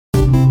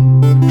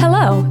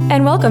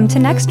and welcome to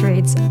Next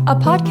Reads, a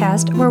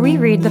podcast where we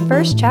read the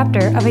first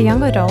chapter of a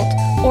young adult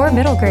or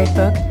middle grade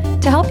book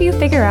to help you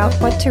figure out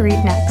what to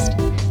read next.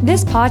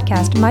 This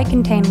podcast might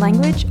contain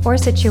language or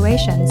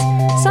situations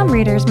some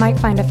readers might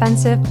find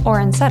offensive or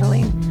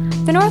unsettling.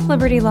 The North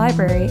Liberty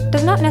Library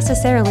does not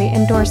necessarily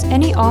endorse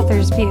any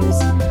author's views,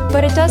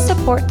 but it does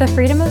support the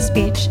freedom of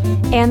speech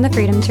and the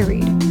freedom to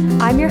read.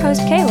 I'm your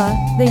host,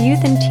 Kayla, the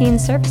Youth and Teen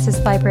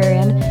Services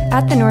Librarian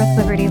at the North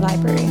Liberty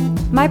Library.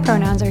 My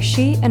pronouns are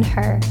she and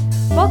her.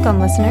 Welcome,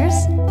 listeners.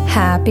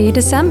 Happy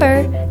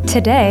December!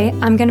 Today,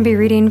 I'm going to be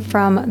reading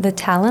from The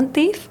Talent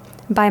Thief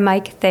by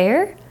Mike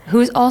Thayer,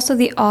 who's also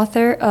the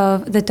author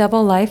of The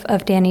Double Life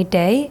of Danny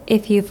Day,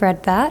 if you've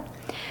read that.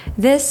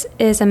 This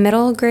is a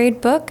middle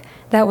grade book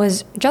that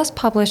was just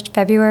published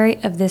February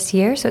of this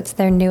year, so it's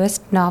their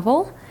newest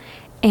novel.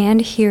 And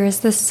here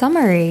is the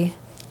summary.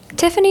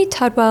 Tiffany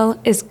Tudwell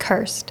is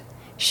cursed.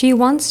 She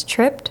once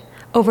tripped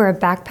over a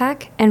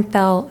backpack and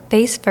fell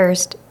face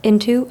first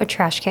into a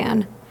trash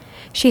can.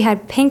 She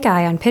had pink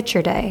eye on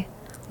picture day.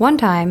 One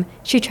time,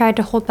 she tried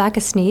to hold back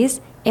a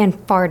sneeze and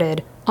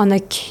farted on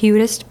the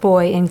cutest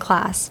boy in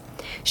class.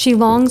 She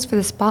longs for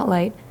the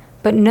spotlight,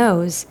 but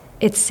knows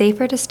it's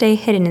safer to stay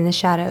hidden in the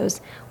shadows,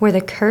 where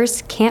the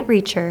curse can't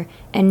reach her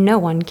and no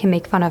one can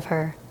make fun of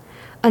her.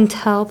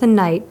 Until the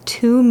night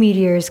 2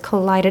 meteors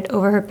collided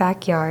over her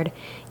backyard,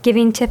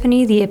 giving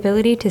Tiffany the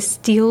ability to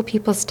steal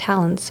people's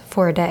talents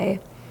for a day.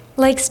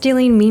 Like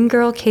stealing Mean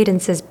Girl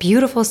Cadence's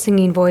beautiful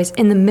singing voice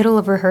in the middle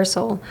of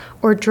rehearsal,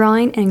 or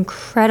drawing an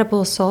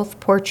incredible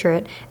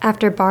self-portrait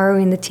after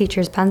borrowing the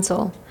teacher's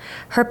pencil.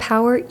 Her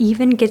power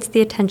even gets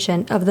the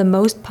attention of the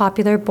most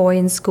popular boy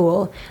in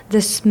school,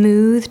 the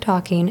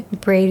smooth-talking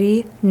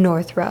Brady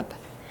Northrup.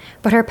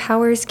 But her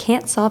powers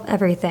can't solve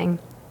everything.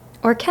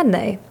 Or can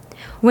they?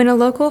 When a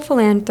local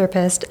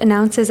philanthropist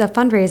announces a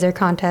fundraiser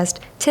contest,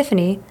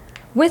 Tiffany,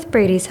 with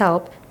Brady's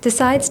help,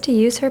 decides to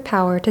use her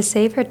power to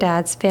save her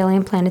dad's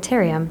failing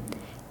planetarium,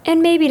 and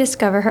maybe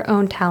discover her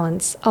own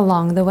talents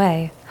along the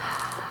way.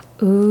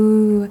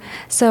 Ooh,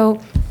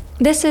 so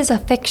this is a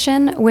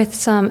fiction with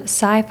some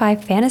sci-fi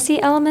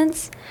fantasy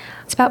elements.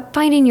 It's about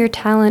finding your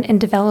talent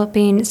and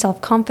developing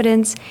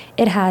self-confidence.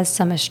 It has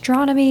some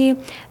astronomy,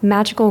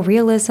 magical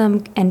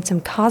realism, and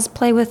some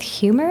cosplay with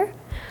humor.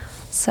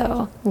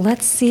 So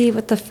let's see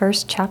what the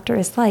first chapter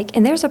is like.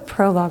 And there's a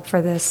prologue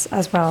for this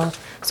as well.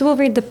 So we'll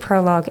read the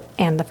prologue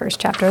and the first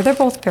chapter. They're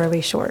both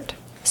fairly short.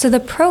 So the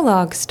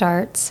prologue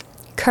starts,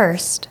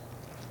 cursed.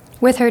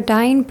 With her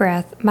dying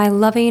breath, my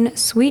loving,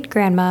 sweet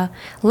grandma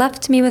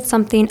left me with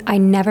something I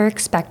never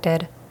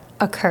expected,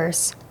 a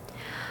curse.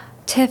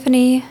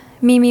 Tiffany,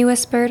 Mimi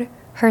whispered,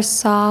 her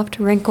soft,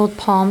 wrinkled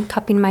palm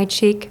cupping my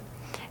cheek.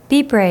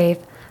 Be brave.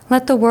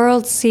 Let the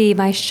world see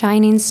my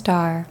shining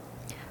star.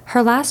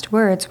 Her last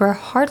words were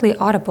hardly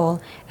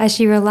audible as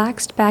she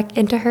relaxed back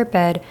into her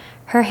bed,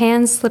 her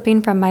hands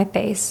slipping from my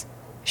face.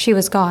 She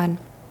was gone.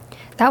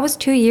 That was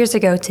 2 years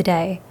ago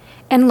today.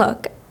 And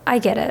look, I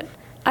get it.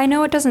 I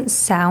know it doesn't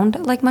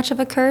sound like much of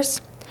a curse,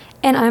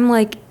 and I'm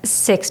like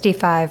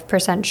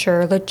 65%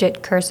 sure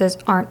legit curses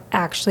aren't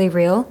actually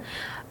real,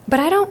 but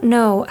I don't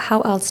know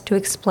how else to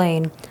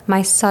explain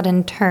my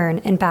sudden turn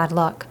in bad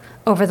luck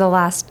over the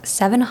last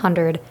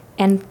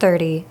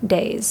 730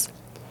 days.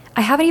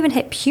 I haven't even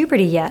hit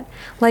puberty yet,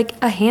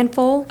 like a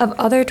handful of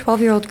other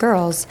 12-year-old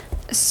girls,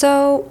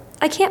 so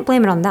I can't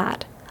blame it on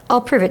that.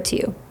 I'll prove it to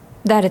you,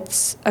 that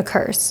it's a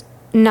curse.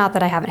 Not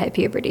that I haven't hit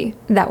puberty.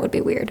 That would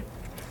be weird.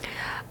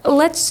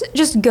 Let's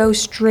just go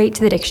straight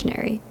to the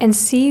dictionary and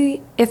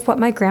see if what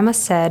my grandma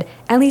said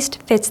at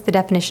least fits the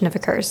definition of a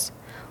curse.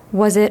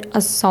 Was it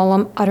a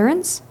solemn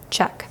utterance?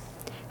 Check.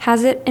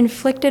 Has it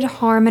inflicted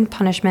harm and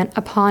punishment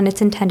upon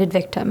its intended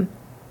victim?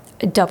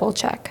 Double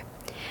check.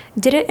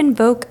 Did it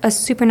invoke a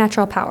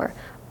supernatural power?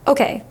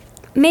 Okay,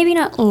 maybe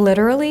not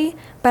literally,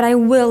 but I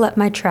will let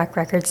my track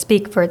record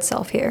speak for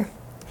itself here.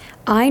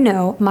 I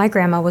know my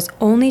grandma was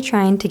only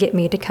trying to get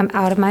me to come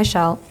out of my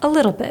shell a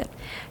little bit,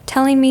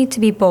 telling me to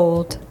be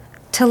bold,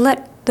 to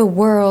let the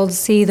world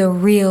see the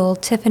real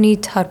Tiffany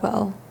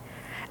Tudwell.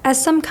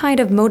 As some kind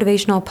of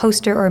motivational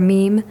poster or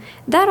meme,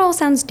 that all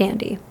sounds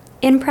dandy.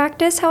 In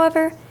practice,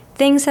 however,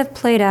 things have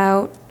played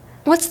out.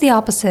 What's the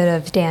opposite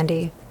of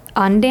dandy?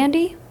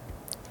 Undandy?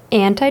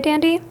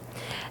 Anti-dandy?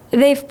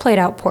 They've played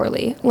out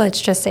poorly,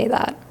 let's just say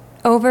that.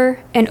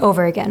 Over and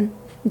over again.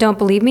 Don't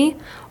believe me?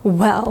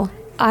 Well,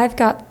 I've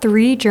got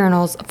 3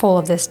 journals full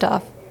of this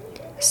stuff.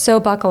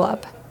 So buckle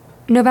up.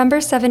 November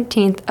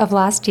 17th of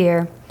last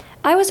year,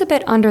 I was a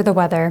bit under the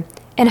weather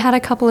and had a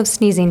couple of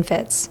sneezing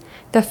fits.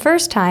 The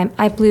first time,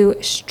 I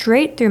blew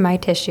straight through my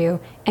tissue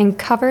and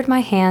covered my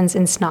hands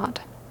in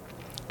snot.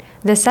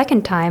 The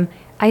second time,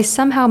 I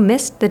somehow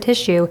missed the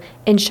tissue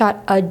and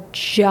shot a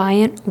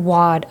giant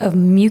wad of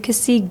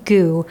mucousy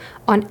goo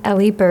on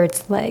Ellie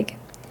Bird's leg.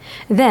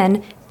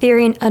 Then,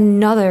 fearing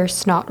another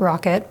snot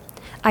rocket,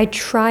 I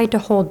tried to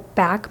hold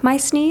back my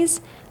sneeze,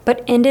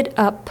 but ended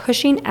up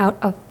pushing out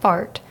a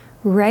fart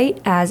right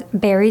as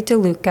Barry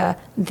DeLuca,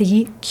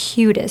 the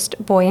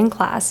cutest boy in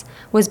class,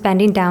 was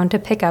bending down to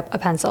pick up a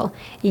pencil.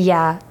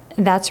 Yeah,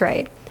 that's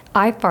right.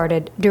 I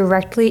farted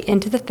directly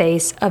into the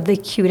face of the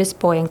cutest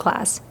boy in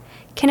class.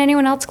 Can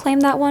anyone else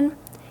claim that one?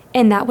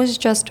 And that was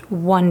just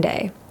one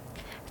day.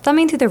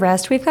 Thumbing through the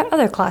rest, we've got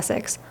other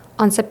classics.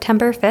 On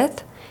September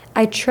 5th,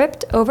 I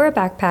tripped over a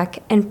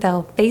backpack and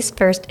fell face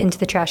first into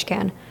the trash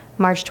can.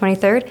 March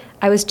 23rd,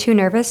 I was too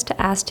nervous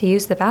to ask to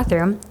use the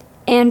bathroom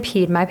and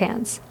peed my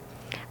pants.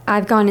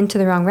 I've gone into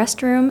the wrong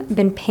restroom,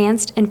 been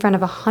pantsed in front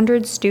of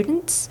 100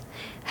 students,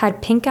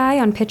 had pink eye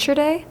on picture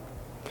day.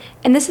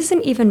 And this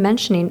isn't even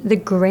mentioning the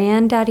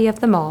granddaddy of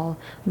them all,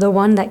 the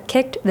one that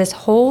kicked this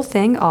whole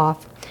thing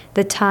off,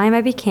 the time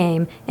I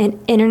became an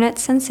internet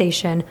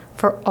sensation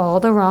for all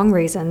the wrong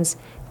reasons,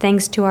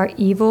 thanks to our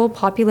evil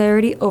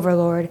popularity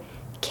overlord,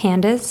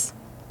 Candace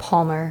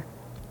Palmer.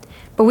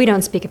 But we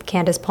don't speak of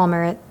Candace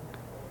Palmer.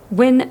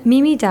 When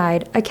Mimi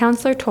died, a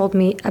counselor told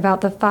me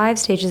about the 5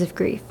 stages of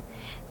grief: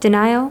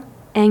 denial,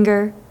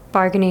 anger,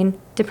 bargaining,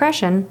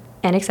 depression,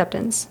 and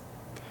acceptance.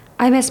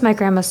 I miss my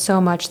grandma so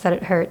much that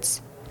it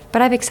hurts,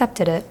 but I've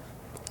accepted it.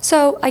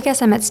 So I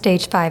guess I'm at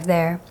stage 5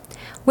 there.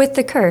 With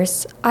the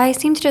curse, I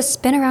seem to just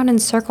spin around in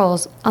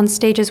circles on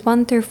stages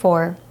 1 through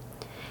 4.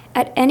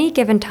 At any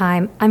given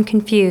time, I'm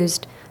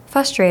confused,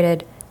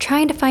 frustrated,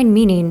 trying to find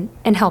meaning,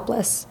 and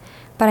helpless.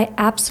 But I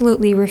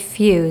absolutely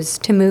refuse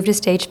to move to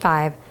stage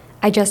 5.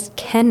 I just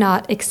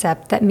cannot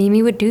accept that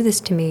Mimi would do this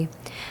to me,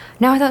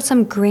 now without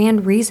some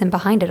grand reason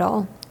behind it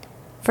all.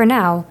 For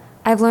now,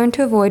 I've learned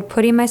to avoid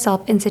putting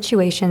myself in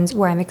situations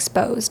where I'm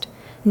exposed.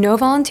 No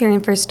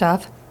volunteering for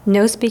stuff,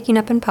 no speaking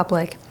up in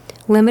public,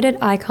 limited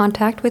eye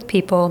contact with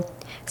people.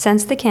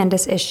 Since the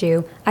Candace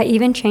issue, I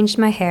even changed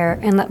my hair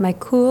and let my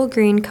cool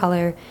green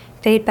color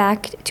fade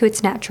back to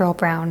its natural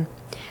brown.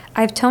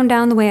 I've toned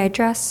down the way I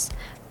dress,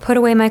 put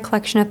away my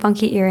collection of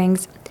funky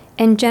earrings,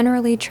 and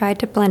generally tried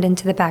to blend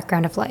into the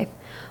background of life,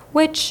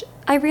 which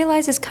I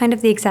realize is kind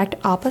of the exact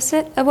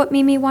opposite of what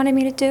Mimi wanted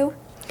me to do.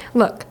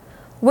 Look,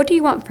 what do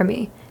you want from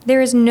me?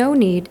 There is no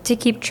need to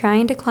keep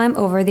trying to climb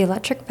over the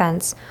electric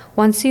fence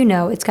once you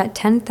know it's got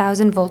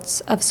 10,000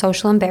 volts of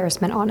social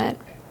embarrassment on it.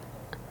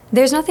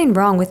 There's nothing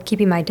wrong with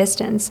keeping my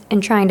distance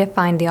and trying to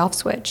find the off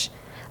switch.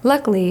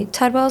 Luckily,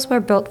 Tudwells were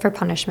built for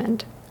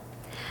punishment.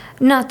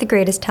 Not the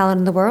greatest talent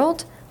in the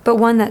world, but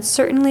one that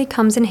certainly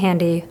comes in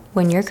handy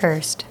when you're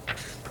cursed.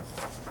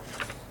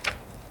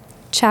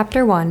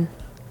 Chapter 1.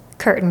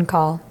 Curtain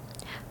Call.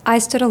 I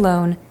stood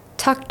alone,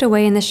 tucked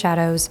away in the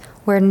shadows,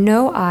 where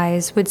no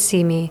eyes would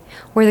see me,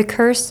 where the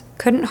curse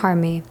couldn't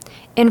harm me.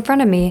 In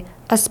front of me,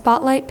 a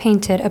spotlight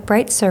painted a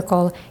bright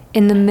circle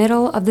in the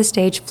middle of the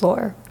stage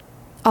floor.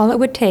 All it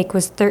would take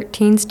was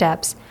 13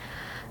 steps.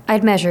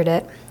 I'd measured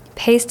it,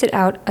 paced it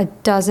out a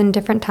dozen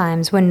different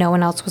times when no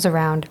one else was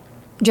around.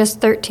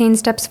 Just 13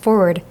 steps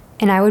forward,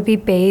 and I would be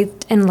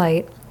bathed in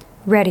light,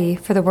 ready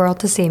for the world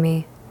to see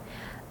me.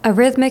 A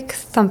rhythmic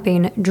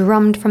thumping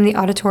drummed from the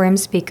auditorium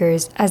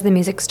speakers as the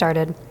music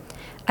started.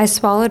 I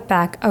swallowed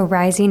back a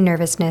rising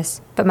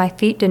nervousness, but my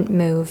feet didn't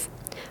move.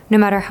 No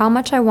matter how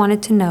much I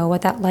wanted to know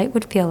what that light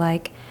would feel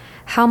like,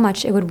 how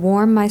much it would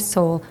warm my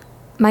soul,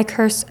 my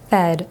curse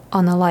fed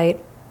on the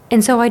light.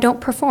 And so I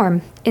don't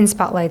perform in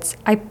spotlights.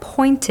 I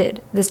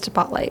pointed the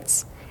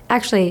spotlights.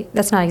 Actually,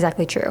 that's not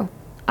exactly true.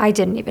 I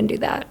didn't even do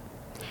that.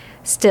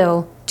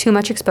 Still, too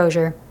much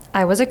exposure.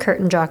 I was a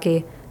curtain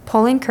jockey,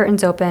 pulling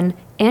curtains open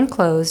and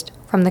closed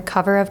from the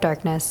cover of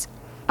darkness.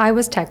 I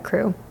was tech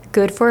crew,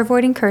 good for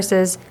avoiding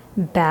curses,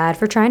 bad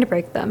for trying to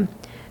break them.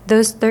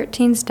 Those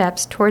 13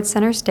 steps towards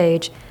center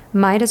stage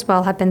might as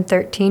well have been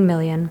 13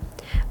 million.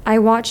 I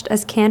watched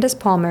as Candace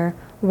Palmer,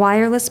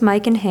 wireless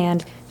mic in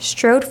hand,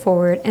 strode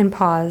forward and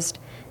paused,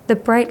 the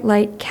bright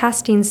light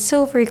casting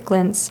silvery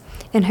glints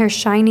in her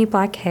shiny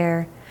black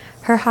hair.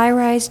 Her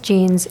high-rise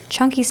jeans,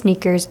 chunky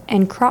sneakers,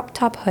 and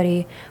crop-top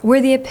hoodie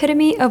were the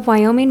epitome of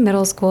Wyoming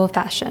middle school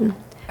fashion.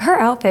 Her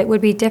outfit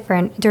would be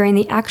different during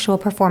the actual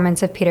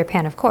performance of Peter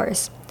Pan, of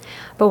course.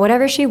 But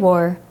whatever she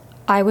wore,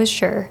 I was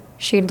sure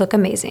she'd look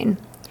amazing.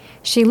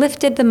 She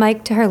lifted the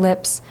mic to her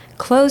lips,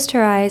 closed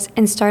her eyes,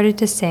 and started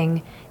to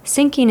sing,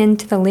 sinking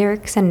into the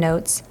lyrics and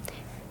notes.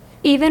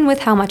 Even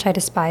with how much I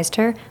despised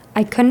her,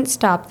 I couldn't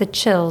stop the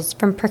chills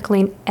from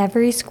prickling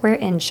every square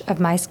inch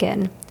of my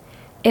skin.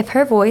 If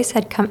her voice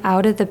had come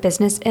out of the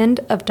business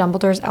end of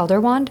Dumbledore's Elder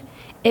Wand,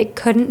 it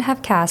couldn't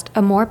have cast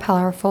a more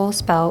powerful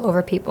spell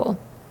over people.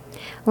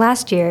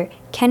 Last year,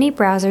 Kenny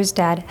Browser's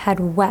dad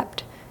had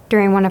wept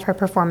during one of her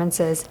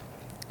performances,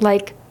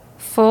 like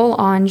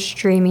full-on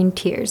streaming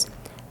tears.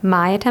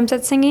 My attempts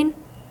at singing,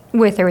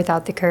 with or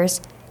without the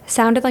curse,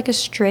 sounded like a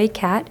stray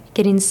cat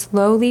getting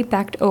slowly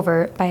backed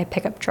over by a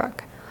pickup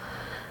truck.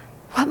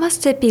 What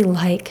must it be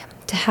like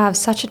to have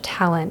such a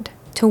talent,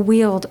 to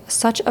wield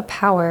such a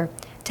power,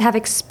 to have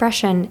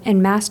expression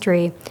and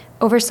mastery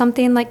over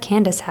something like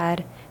Candace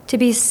had, to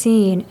be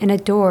seen and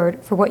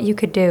adored for what you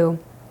could do?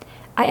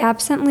 I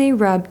absently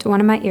rubbed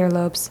one of my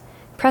earlobes,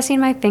 pressing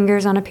my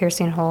fingers on a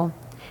piercing hole.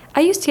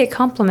 I used to get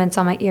compliments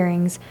on my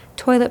earrings,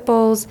 toilet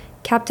bowls,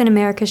 Captain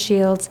America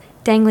shields,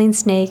 dangling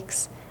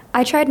snakes.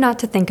 I tried not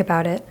to think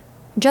about it.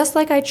 Just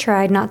like I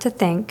tried not to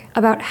think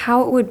about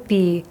how it would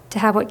be to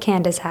have what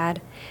Candace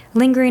had,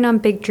 lingering on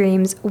big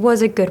dreams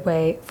was a good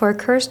way for a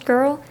cursed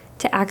girl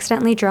to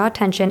accidentally draw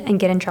attention and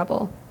get in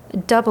trouble.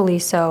 Doubly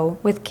so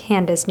with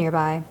Candace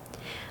nearby.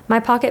 My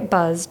pocket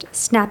buzzed,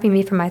 snapping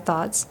me from my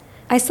thoughts.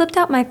 I slipped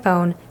out my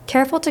phone,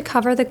 careful to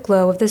cover the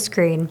glow of the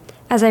screen,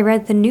 as I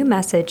read the new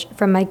message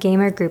from my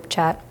gamer group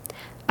chat.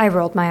 I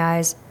rolled my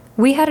eyes.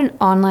 We had an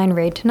online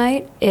raid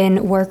tonight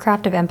in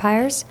Warcraft of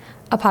Empires,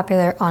 a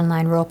popular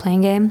online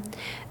role-playing game.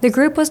 The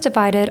group was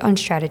divided on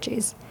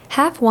strategies.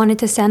 Half wanted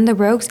to send the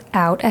rogues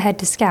out ahead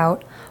to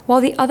scout, while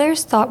the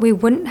others thought we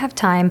wouldn't have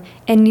time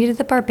and needed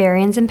the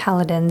barbarians and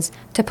paladins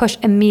to push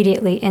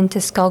immediately into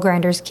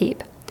Skullgrinder's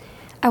Keep.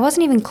 I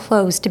wasn't even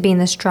close to being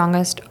the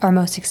strongest or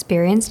most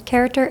experienced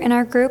character in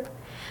our group,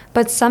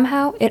 but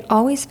somehow it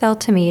always fell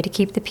to me to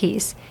keep the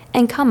peace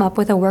and come up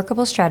with a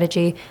workable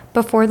strategy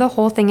before the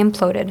whole thing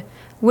imploded,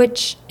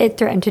 which it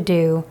threatened to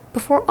do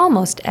before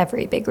almost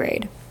every big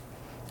raid.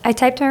 I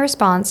typed my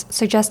response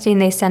suggesting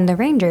they send the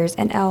rangers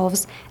and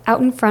elves out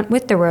in front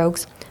with the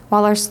rogues,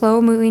 while our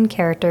slow-moving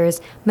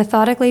characters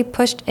methodically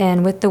pushed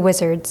in with the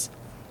wizards.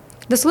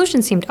 The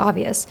solution seemed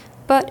obvious,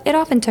 but it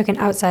often took an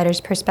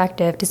outsider's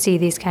perspective to see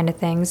these kind of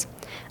things.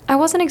 I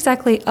wasn't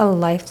exactly a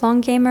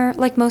lifelong gamer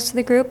like most of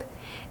the group.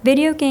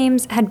 Video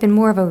games had been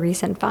more of a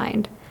recent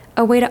find.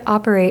 A way to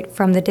operate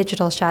from the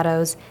digital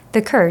shadows,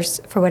 the curse,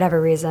 for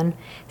whatever reason,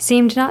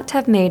 seemed not to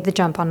have made the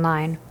jump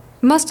online.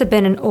 Must have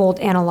been an old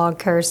analog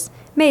curse.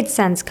 Made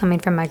sense coming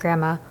from my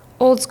grandma.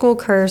 Old school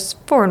curse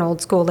for an old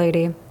school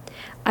lady.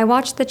 I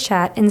watched the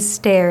chat and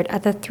stared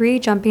at the 3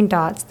 jumping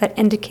dots that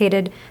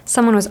indicated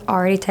someone was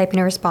already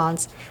typing a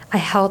response. I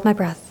held my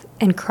breath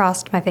and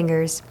crossed my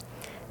fingers.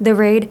 The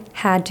raid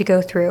had to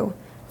go through.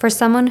 For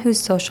someone whose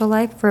social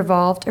life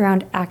revolved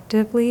around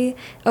actively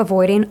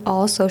avoiding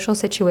all social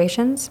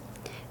situations,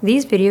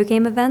 these video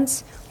game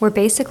events were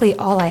basically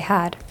all I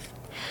had.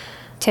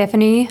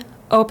 Tiffany,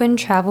 open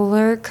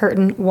Traveler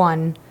Curtain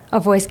 1. A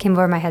voice came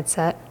over my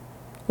headset.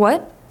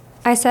 What?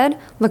 I said,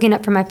 looking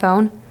up from my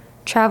phone.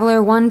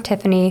 Traveler 1,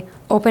 Tiffany,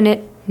 open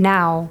it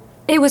now.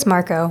 It was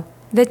Marco,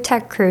 the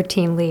tech crew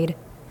team lead.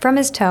 From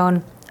his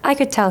tone, I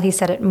could tell he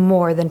said it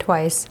more than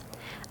twice.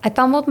 I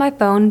fumbled my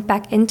phone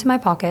back into my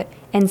pocket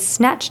and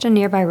snatched a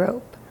nearby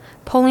rope,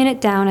 pulling it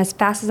down as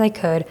fast as I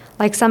could,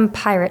 like some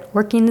pirate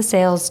working the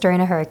sails during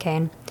a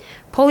hurricane.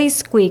 Pulleys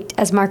squeaked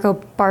as Marco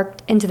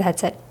barked into the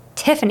headset.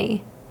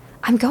 Tiffany!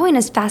 I'm going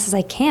as fast as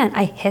I can,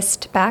 I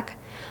hissed back,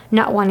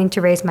 not wanting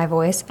to raise my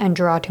voice and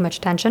draw too much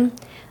attention.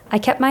 I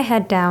kept my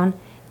head down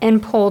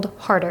and pulled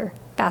harder,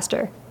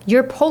 faster.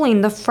 You're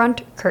pulling the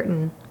front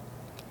curtain.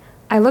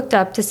 I looked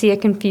up to see a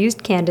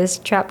confused Candace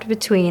trapped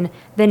between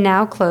the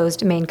now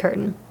closed main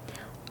curtain.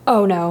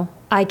 Oh no,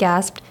 I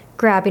gasped,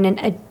 grabbing an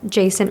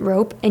adjacent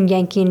rope and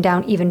yanking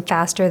down even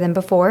faster than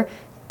before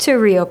to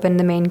reopen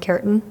the main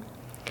curtain.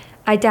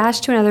 I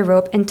dashed to another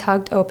rope and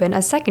tugged open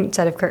a second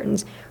set of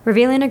curtains,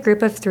 revealing a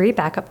group of 3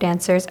 backup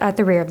dancers at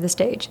the rear of the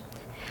stage.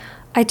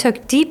 I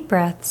took deep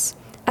breaths,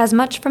 as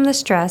much from the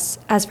stress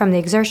as from the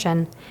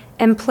exertion,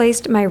 and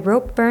placed my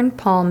rope-burned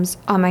palms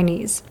on my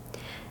knees.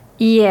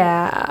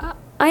 Yeah,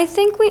 I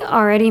think we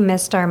already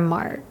missed our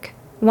mark,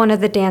 one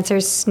of the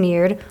dancers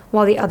sneered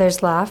while the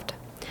others laughed.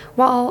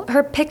 While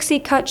her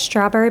pixie-cut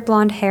strawberry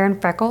blonde hair and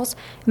freckles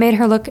made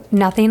her look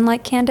nothing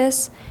like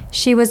Candace,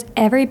 she was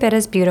every bit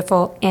as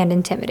beautiful and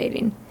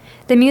intimidating.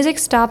 The music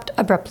stopped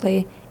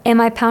abruptly, and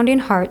my pounding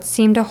heart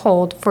seemed to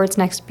hold for its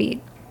next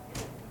beat.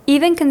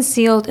 Even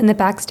concealed in the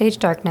backstage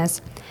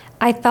darkness,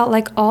 I felt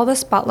like all the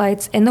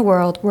spotlights in the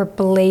world were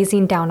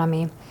blazing down on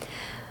me.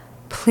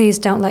 Please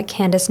don't let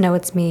Candace know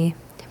it's me.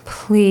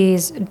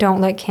 Please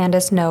don't let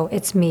Candace know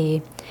it's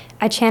me.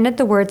 I chanted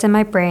the words in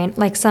my brain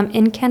like some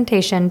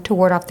incantation to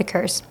ward off the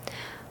curse.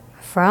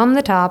 From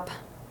the top,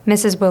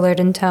 Mrs. Willard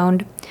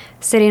intoned,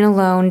 sitting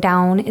alone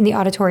down in the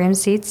auditorium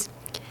seats.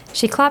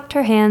 She clapped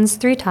her hands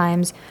 3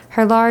 times.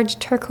 Her large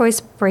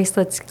turquoise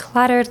bracelets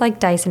clattered like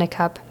dice in a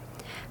cup.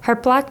 Her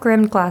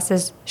black-rimmed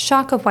glasses,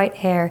 shock of white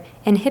hair,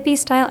 and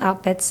hippie-style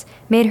outfits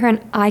made her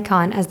an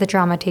icon as the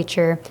drama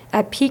teacher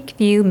at Peak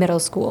View Middle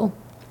School.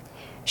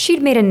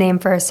 She'd made a name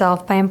for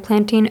herself by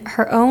implanting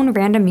her own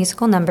random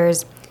musical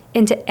numbers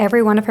into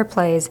every one of her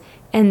plays,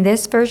 and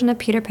this version of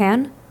Peter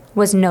Pan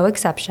was no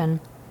exception.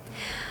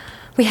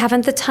 We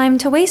haven't the time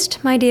to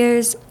waste, my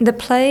dears. The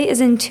play is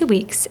in 2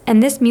 weeks,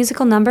 and this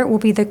musical number will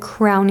be the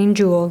crowning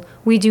jewel.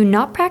 We do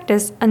not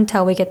practice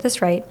until we get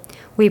this right.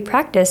 We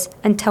practice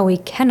until we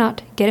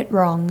cannot get it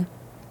wrong.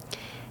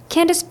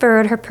 Candace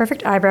furrowed her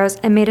perfect eyebrows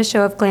and made a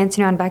show of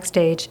glancing around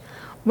backstage.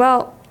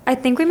 Well, I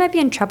think we might be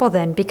in trouble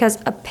then,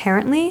 because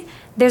apparently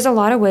there's a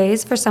lot of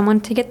ways for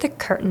someone to get the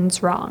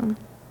curtains wrong.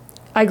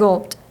 I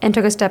gulped and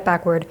took a step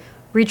backward,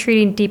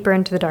 retreating deeper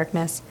into the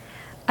darkness.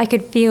 I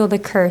could feel the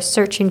curse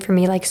searching for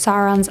me like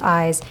Sauron's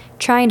eyes,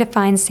 trying to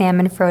find Sam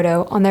and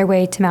Frodo on their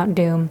way to Mount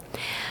Doom.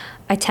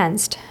 I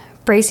tensed,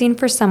 bracing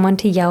for someone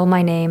to yell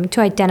my name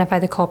to identify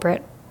the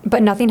culprit.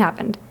 But nothing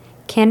happened.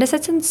 Candace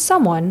had sent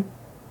someone,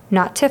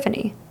 not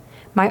Tiffany.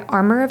 My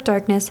armor of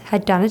darkness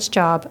had done its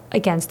job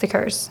against the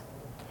curse.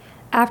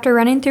 After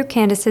running through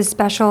Candace's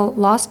special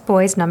Lost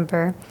Boys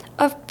number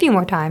a few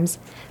more times,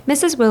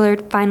 Mrs.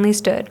 Willard finally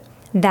stood.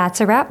 "That's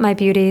a wrap, my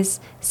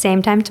beauties.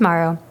 Same time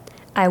tomorrow."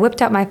 I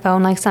whipped out my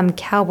phone like some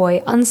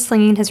cowboy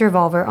unslinging his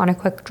revolver on a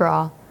quick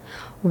draw.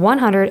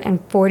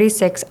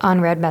 146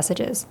 unread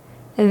messages.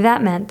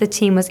 That meant the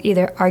team was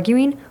either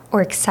arguing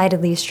or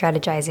excitedly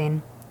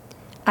strategizing.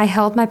 I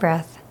held my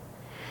breath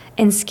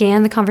and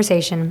scanned the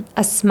conversation,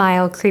 a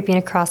smile creeping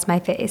across my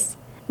face.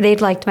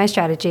 They'd liked my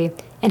strategy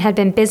and had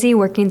been busy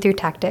working through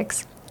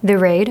tactics. The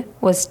raid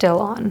was still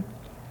on.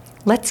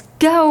 "Let's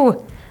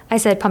go," I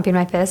said, pumping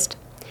my fist.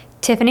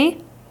 "Tiffany?"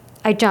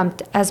 I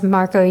jumped as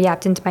Marco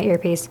yapped into my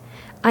earpiece.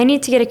 "I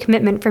need to get a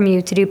commitment from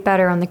you to do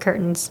better on the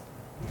curtains."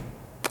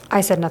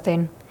 I said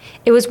nothing.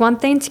 It was one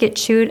thing to get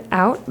chewed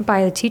out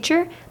by the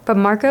teacher, but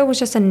Marco was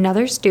just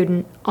another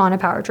student on a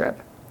power trip.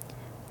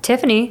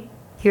 "Tiffany,"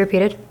 he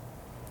repeated.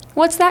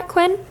 "What's that,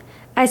 Quinn?"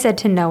 I said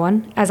to no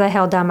one as I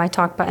held down my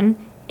talk button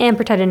and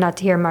pretended not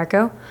to hear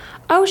Marco.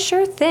 "Oh,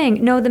 sure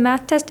thing. No, the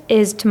math test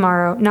is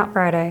tomorrow, not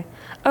Friday.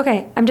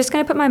 Okay, I'm just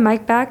going to put my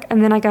mic back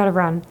and then I gotta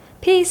run.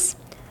 Peace."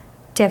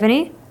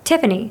 "Tiffany?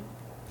 Tiffany."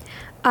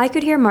 I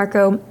could hear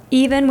Marco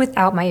even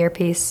without my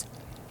earpiece.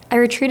 I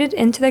retreated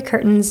into the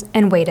curtains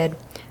and waited.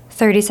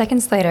 30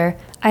 seconds later,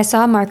 I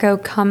saw Marco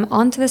come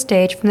onto the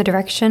stage from the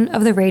direction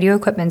of the radio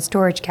equipment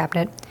storage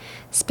cabinet,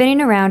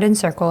 spinning around in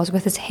circles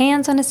with his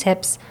hands on his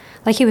hips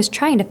like he was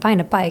trying to find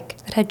a bike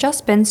that had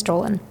just been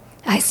stolen.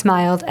 I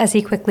smiled as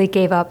he quickly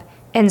gave up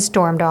and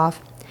stormed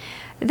off.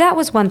 That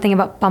was one thing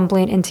about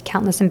bumbling into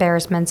countless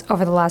embarrassments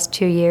over the last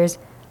 2 years.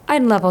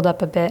 I'd leveled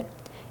up a bit.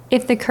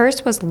 If the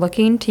curse was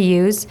looking to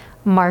use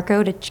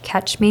Marco to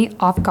catch me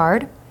off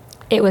guard,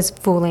 it was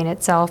fooling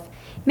itself.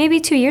 Maybe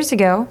 2 years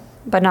ago,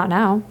 but not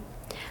now.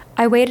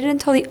 I waited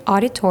until the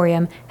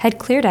auditorium had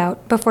cleared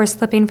out before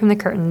slipping from the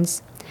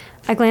curtains.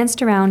 I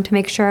glanced around to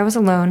make sure I was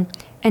alone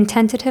and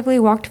tentatively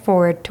walked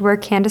forward to where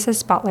Candace's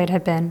spotlight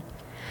had been.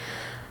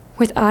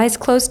 With eyes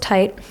closed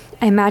tight,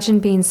 I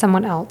imagined being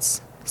someone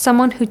else.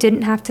 Someone who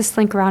didn't have to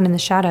slink around in the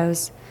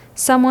shadows.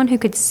 Someone who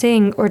could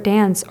sing or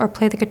dance or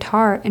play the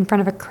guitar in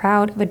front of a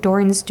crowd of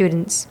adoring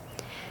students.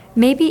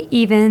 Maybe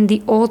even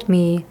the old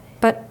me,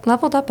 but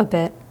leveled up a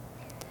bit.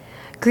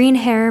 Green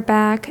hair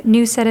back,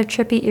 new set of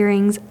trippy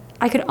earrings.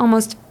 I could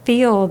almost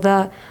feel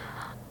the,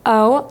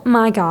 "Oh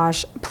my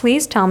gosh,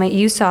 please tell me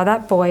you saw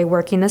that boy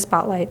working the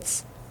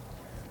spotlights."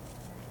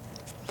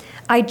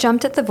 I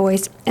jumped at the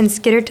voice and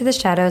skittered to the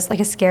shadows like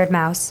a scared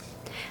mouse.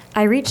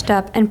 I reached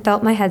up and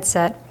felt my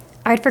headset.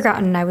 I'd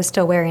forgotten I was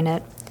still wearing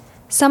it.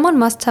 Someone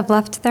must have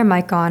left their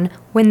mic on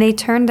when they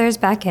turned theirs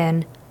back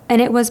in,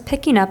 and it was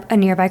picking up a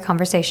nearby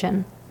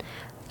conversation.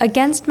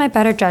 Against my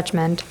better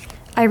judgment,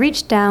 I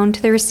reached down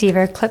to the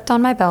receiver clipped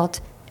on my belt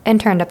and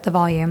turned up the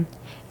volume.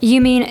 "You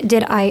mean,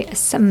 did I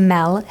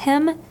smell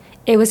him?"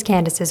 It was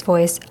Candace's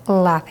voice,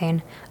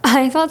 laughing.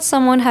 "I thought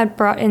someone had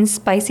brought in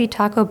spicy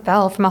Taco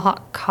Bell from a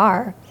hot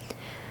car."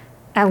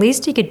 "At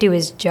least he could do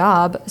his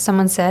job,"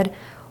 someone said.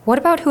 "What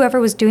about whoever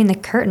was doing the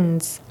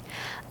curtains?"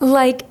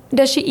 Like,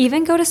 does she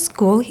even go to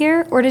school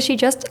here, or does she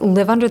just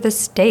live under the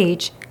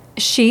stage?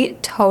 She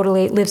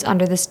totally lives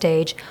under the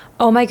stage.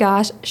 Oh my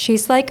gosh,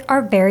 she's like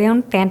our very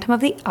own Phantom of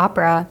the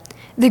Opera.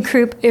 The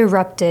group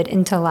erupted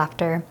into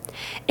laughter.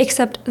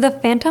 Except the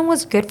Phantom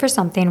was good for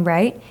something,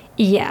 right?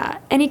 Yeah,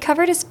 and he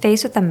covered his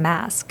face with a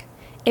mask.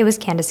 It was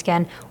Candace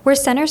again. We're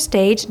center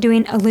stage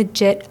doing a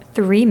legit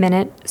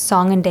 3-minute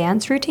song and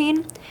dance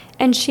routine,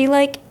 and she,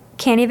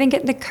 can't even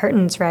get the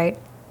curtains right.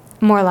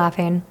 More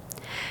laughing.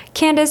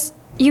 "Candace,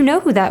 you know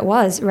who that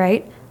was,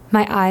 right?"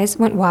 My eyes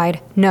went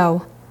wide.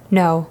 No.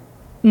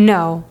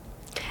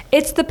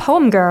 "It's the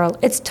poem girl.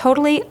 It's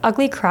totally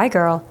Ugly Cry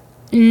Girl."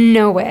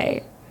 "No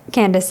way,"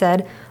 Candace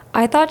said.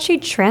 "I thought she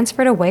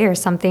transferred away or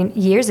something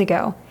years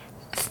ago."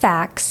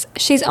 "Facts.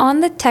 She's on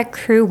the Tech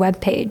Crew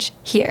webpage.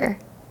 Here."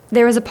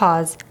 There was a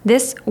pause.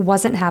 This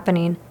wasn't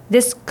happening.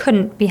 This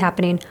couldn't be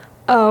happening.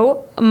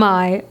 "Oh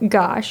my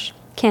gosh,"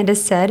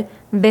 Candace said,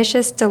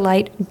 vicious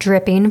delight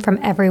dripping from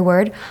every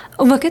word.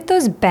 "Look at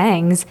those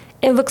bangs.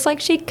 It looks like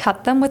she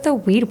cut them with a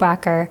weed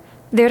whacker.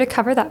 They're to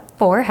cover that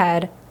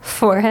forehead."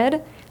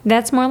 "Forehead?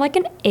 That's more like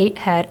an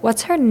 8-head.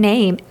 What's her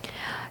name?"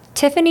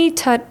 "Tiffany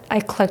Tut."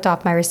 I clicked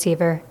off my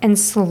receiver and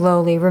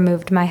slowly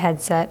removed my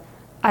headset.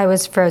 I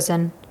was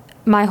frozen,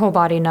 my whole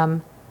body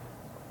numb.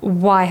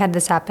 Why had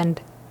this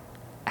happened?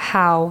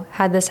 How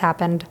had this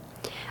happened?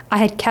 I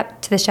had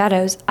kept to the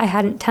shadows. I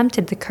hadn't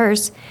tempted the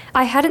curse.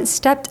 I hadn't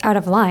stepped out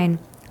of line.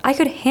 I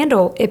could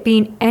handle it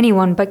being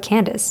anyone but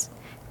Candace.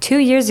 2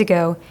 years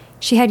ago,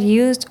 she had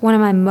used one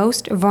of my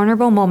most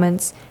vulnerable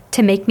moments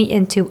to make me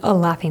into a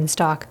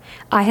laughingstock.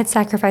 I had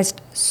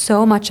sacrificed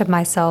so much of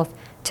myself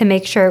to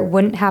make sure it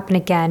wouldn't happen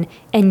again,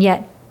 and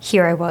yet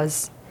here I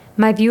was.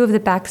 My view of the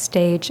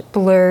backstage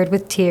blurred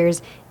with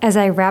tears as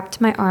I wrapped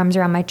my arms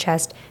around my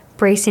chest,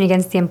 bracing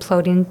against the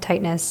imploding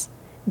tightness.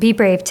 "Be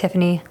brave,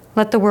 Tiffany.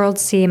 Let the world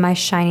see my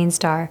shining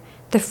star."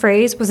 The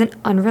phrase was an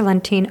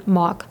unrelenting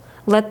mock.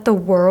 Let the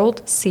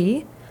world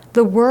see?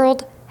 The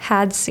world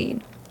had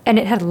seen, and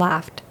it had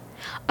laughed.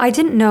 I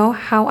didn't know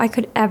how I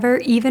could ever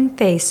even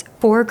face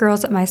 4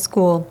 girls at my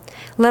school,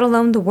 let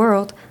alone the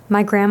world.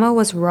 My grandma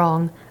was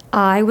wrong.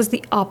 I was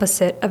the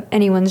opposite of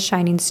anyone's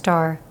shining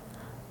star.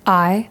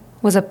 I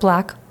was a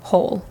black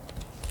hole.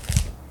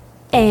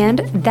 And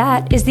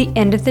that is the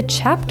end of the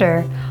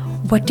chapter.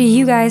 What do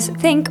you guys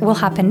think will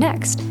happen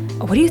next?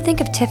 What do you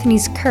think of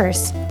Tiffany's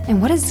curse?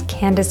 And what is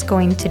Candace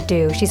going to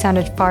do? She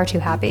sounded far too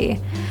happy.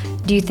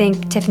 Do you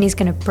think Tiffany's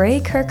going to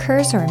break her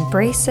curse or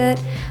embrace it?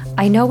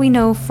 I know we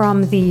know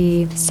from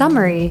the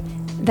summary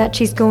that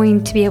she's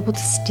going to be able to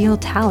steal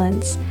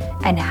talents.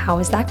 And how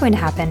is that going to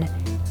happen?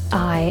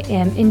 I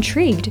am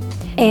intrigued.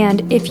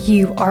 And if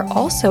you are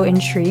also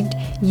intrigued,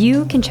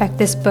 you can check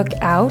this book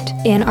out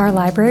in our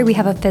library. We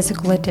have a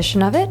physical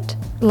edition of it.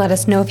 Let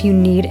us know if you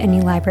need any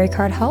library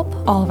card help.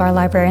 All of our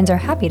librarians are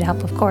happy to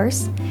help, of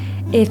course.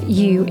 If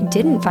you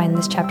didn't find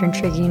this chapter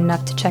intriguing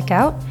enough to check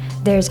out,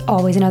 there's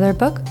always another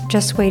book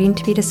just waiting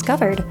to be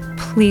discovered.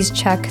 Please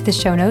check the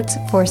show notes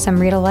for some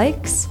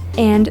read-alikes.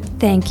 And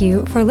thank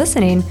you for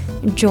listening.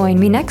 Join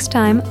me next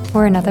time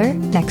for another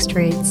Next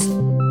Reads.